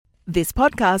This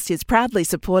podcast is proudly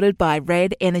supported by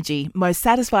Red Energy. Most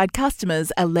satisfied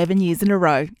customers 11 years in a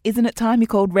row. Isn't it time you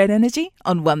called Red Energy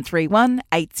on 131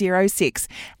 806?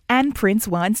 And Prince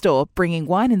Wine Store, bringing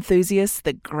wine enthusiasts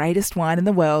the greatest wine in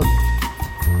the world.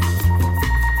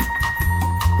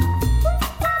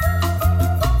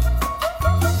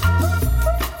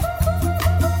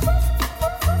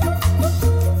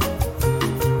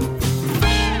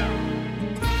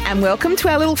 And welcome to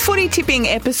our little footy tipping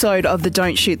episode of the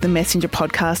Don't Shoot the Messenger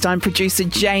podcast. I'm producer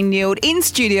Jane Neild. In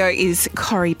studio is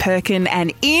Corrie Perkin,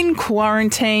 and in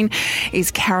quarantine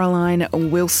is Caroline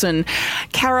Wilson.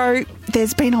 Caro,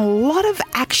 there's been a lot of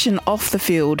action off the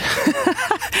field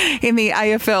in the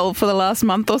AFL for the last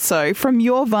month or so. From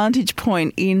your vantage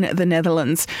point in the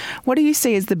Netherlands, what do you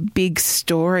see as the big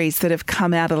stories that have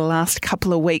come out of the last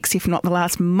couple of weeks, if not the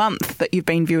last month, that you've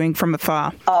been viewing from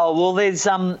afar? Oh, well, there's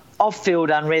off-field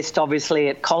unrest, obviously,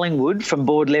 at Collingwood from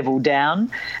board level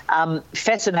down.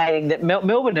 Fascinating that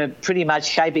Melbourne are pretty much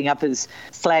shaping up as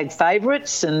flag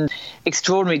favourites, and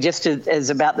extraordinary, just as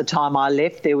about the time I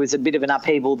left, there was a bit of an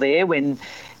upheaval there when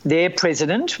their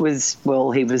president was,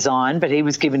 well, he resigned, but he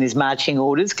was given his marching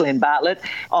orders, Glenn Bartlett.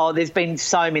 Oh, there's been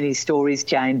so many stories,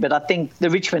 Jane, but I think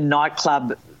the Richmond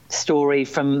nightclub story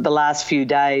from the last few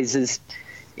days is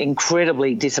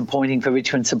incredibly disappointing for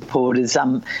Richmond supporters,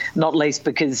 not least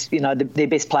because, you know, their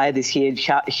best player this year,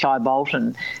 Shai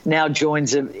Bolton, now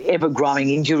joins an ever-growing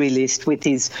injury list with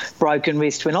his broken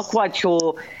wrist. We're not quite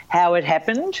sure how it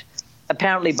happened.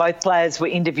 Apparently both players were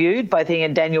interviewed, both he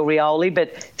and Daniel Rioli,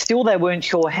 but still they weren't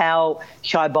sure how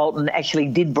Shai Bolton actually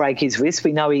did break his wrist.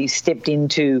 We know he stepped in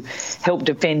to help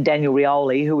defend Daniel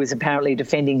Rioli, who was apparently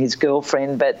defending his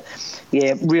girlfriend, but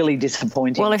yeah, really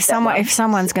disappointing. Well, if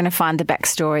someone's going to find the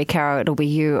backstory, Caro, it'll be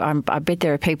you. I bet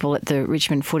there are people at the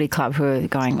Richmond Footy Club who are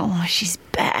going, "Oh, she's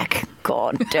back.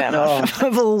 God damn it!"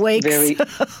 Of all weeks.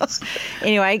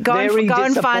 Anyway, go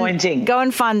and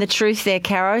find the truth there,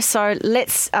 Caro. So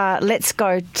let's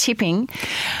go tipping.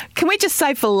 Can we just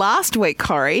say for last week,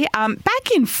 Corrie,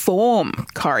 back in form,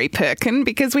 Corrie Perkin,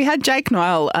 because we had Jake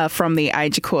Niall from The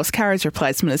Age, of course, Caro's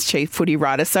replacement as chief footy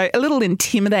writer. So a little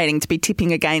intimidating to be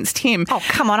tipping against him. Oh,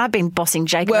 come on. I've been bossing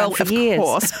Jake around for years.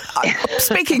 Well, of course.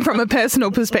 Speaking from a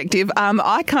personal perspective,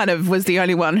 I kind of was the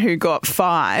only one who got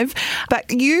 5.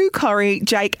 But you, Corrie,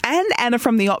 Jake and Anna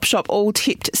from the Op Shop all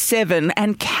tipped 7.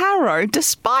 And Caro,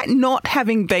 despite not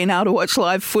having been able to watch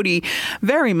live footy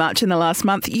very much in the last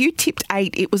month, you tipped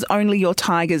 8. It was only your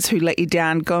Tigers who let you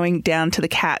down, going down to the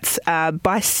Cats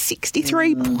by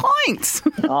 63 points.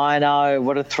 I know.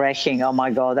 What a thrashing. Oh,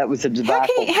 my God. That was a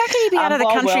debacle. How can you be out of the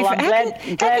country?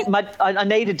 I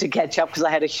needed to catch up because I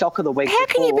had a shock of the week How before.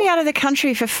 can you be out of the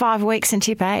country for 5 weeks and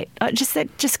tip 8? That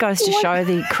just goes to show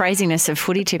the craziness of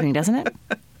footy tipping, doesn't it?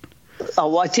 Oh,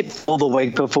 well, I tipped all the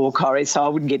week before, Corrie, so I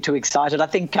wouldn't get too excited. I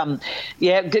think,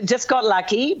 just got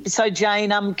lucky. So,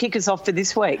 Jane, kick us off for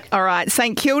this week. All right,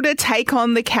 St Kilda take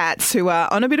on the Cats, who are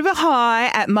on a bit of a high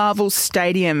at Marvel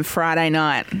Stadium Friday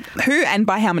night. Who and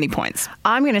by how many points?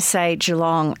 I'm going to say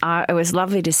Geelong. It was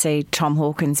lovely to see Tom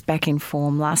Hawkins back in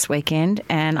form last weekend,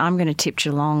 and I'm going to tip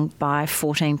Geelong by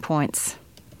 14 points.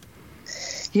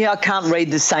 Yeah, I can't read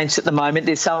the Saints at the moment.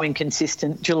 They're so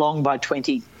inconsistent. Geelong by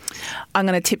 20. I'm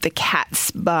going to tip the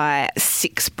Cats by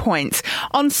 6 points.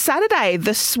 On Saturday,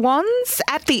 the Swans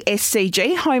at the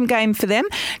SCG, home game for them,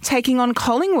 taking on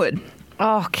Collingwood.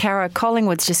 Oh, Caro,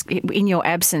 Collingwood's just in your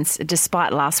absence,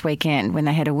 despite last weekend when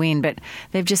they had a win, but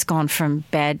they've just gone from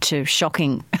bad to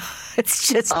shocking.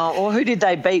 It's just... or who did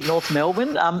they beat? North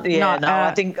Melbourne?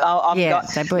 I think...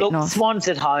 they beat North. Swans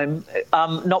at home,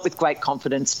 not with great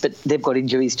confidence, but they've got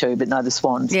injuries too, but no, the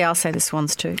Swans. Yeah, I'll say the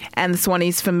Swans too. And the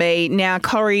Swannies for me. Now,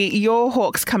 Corrie, your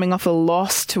Hawks coming off a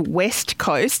loss to West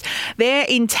Coast. They're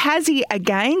in Tassie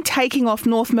again, taking off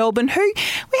North Melbourne, who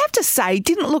we have to say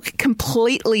didn't look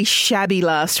completely shabby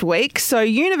last week. So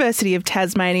University of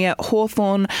Tasmania,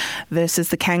 Hawthorn versus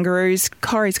the Kangaroos.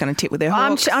 Corrie's going to tip with their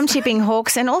Hawks. I'm tipping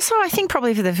Hawks, and also I think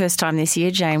probably for the first time this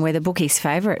year, Jane, we're the bookies'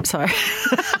 favourite. So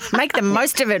make the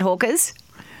most of it, Hawkers.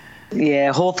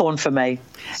 Yeah, Hawthorn for me.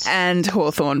 And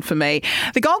Hawthorn for me.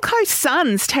 The Gold Coast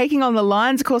Suns taking on the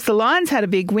Lions. Of course, the Lions had a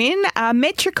big win.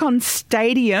 Metricon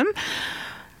Stadium.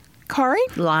 Corrie?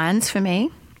 Lions for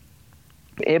me.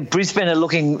 Yeah, Brisbane are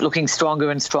looking stronger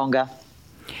and stronger.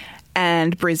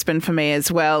 And Brisbane for me as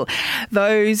well.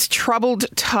 Those troubled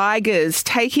Tigers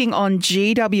taking on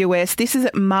GWS. This is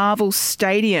at Marvel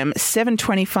Stadium,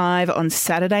 7:25 on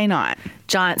Saturday night.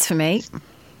 Giants for me.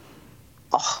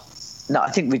 Oh, No, I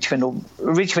think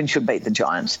Richmond should beat the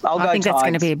Giants. I think that's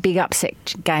going to be a big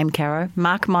upset game, Caro.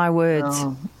 Mark my words.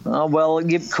 Oh, well,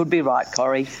 you could be right,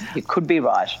 Corrie. You could be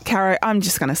right. Caro, I'm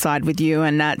just going to side with you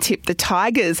and tip the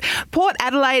Tigers. Port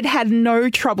Adelaide had no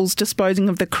troubles disposing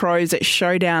of the Crows at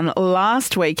Showdown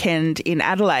last weekend in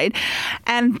Adelaide.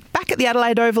 And back at the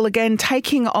Adelaide Oval again,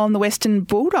 taking on the Western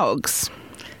Bulldogs.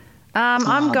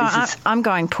 I'm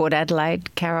going Port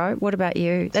Adelaide, Caro. What about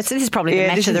you? This is probably the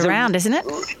match of the round, isn't it?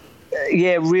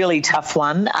 Yeah, really tough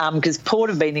one because Port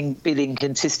have been a bit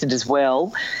inconsistent as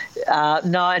well.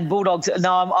 And Bulldogs.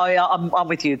 No, I'm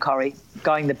with you, Corrie.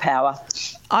 Going the power.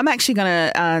 I'm actually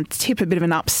going to tip a bit of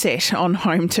an upset on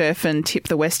home turf and tip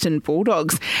the Western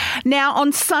Bulldogs. Now,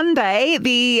 on Sunday,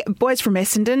 the boys from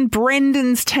Essendon,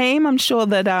 Brendan's team, I'm sure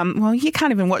that, you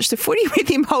can't even watch the footy with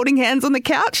him holding hands on the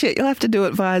couch yet. You'll have to do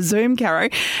it via Zoom, Caro.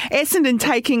 Essendon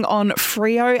taking on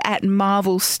Freo at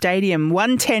Marvel Stadium.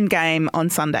 1:10 game on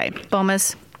Sunday.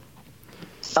 Bombers.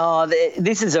 Oh,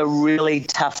 this is a really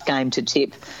tough game to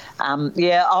tip.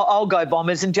 I'll go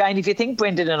Bombers. And, Jane, if you think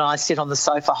Brendan and I sit on the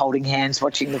sofa holding hands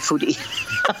watching the footy,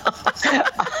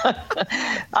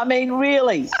 I mean,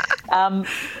 really,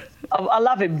 I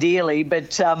love him dearly,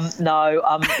 but I'm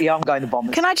going the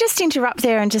Bombers. Can I just interrupt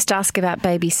there and just ask about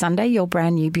Baby Sunday, your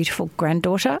brand new beautiful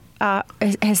granddaughter?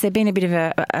 Has there been a bit of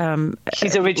a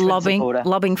she's a Richmond supporter.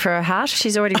 Lobbing for her heart?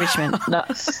 She's already Richmond.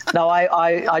 No,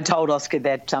 I told Oscar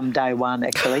that day one,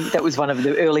 actually. That was one of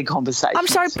the early conversations. I'm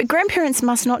sorry, but grandparents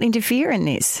must not interfere in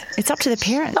this. It's up to the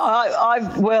parents.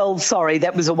 No, sorry,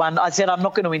 that was the one. I said I'm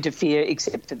not going to interfere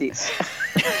except for this.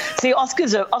 See,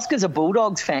 Oscar's a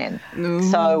Bulldogs fan.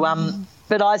 So,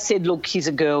 but I said, look, she's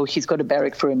a girl. She's got a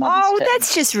barrack for her mother's team.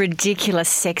 That's just ridiculous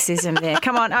sexism there.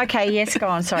 Come on. Okay, yes, go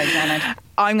on. Sorry, Janet.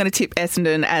 I'm going to tip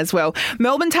Essendon as well.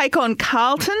 Melbourne take on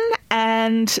Carlton,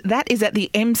 and that is at the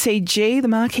MCG, the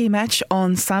marquee match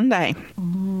on Sunday.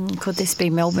 Could this be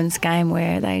Melbourne's game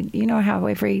where how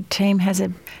every team has a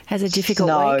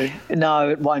difficult week? No,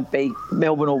 it won't be.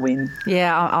 Melbourne will win.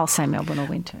 Yeah, I'll say Melbourne will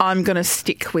win too. I'm going to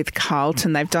stick with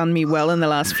Carlton. They've done me well in the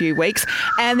last few weeks.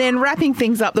 And then wrapping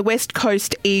things up, the West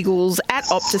Coast Eagles at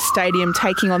Optus Stadium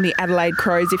taking on the Adelaide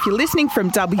Crows. If you're listening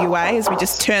from WA, as we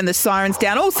just turn the sirens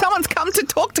down, someone's come to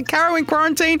talk to Caro in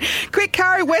quarantine. Quick,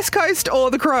 Caro, West Coast or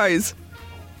the Crows?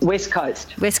 West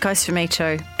Coast. West Coast for me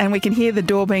too. And we can hear the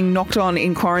door being knocked on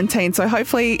in quarantine. So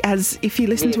hopefully, if you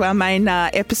listen to our main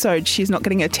episode, she's not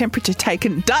getting her temperature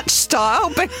taken Dutch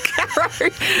style. But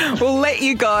Caro, we'll let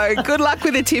you go. Good luck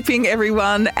with the tipping,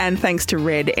 everyone. And thanks to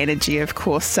Red Energy, of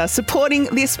course, supporting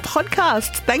this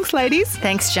podcast. Thanks, ladies.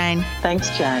 Thanks, Jane. Thanks,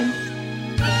 Jane.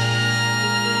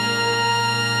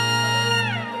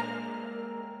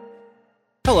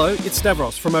 Hello, it's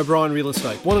Stavros from O'Brien Real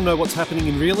Estate. Want to know what's happening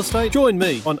in real estate? Join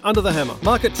me on Under the Hammer.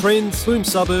 Market trends, boom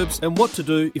suburbs, and what to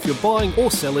do if you're buying or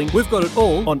selling. We've got it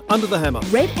all on Under the Hammer.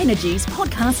 Red Energy's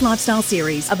podcast lifestyle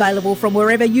series, available from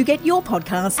wherever you get your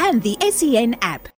podcasts and the SEN app.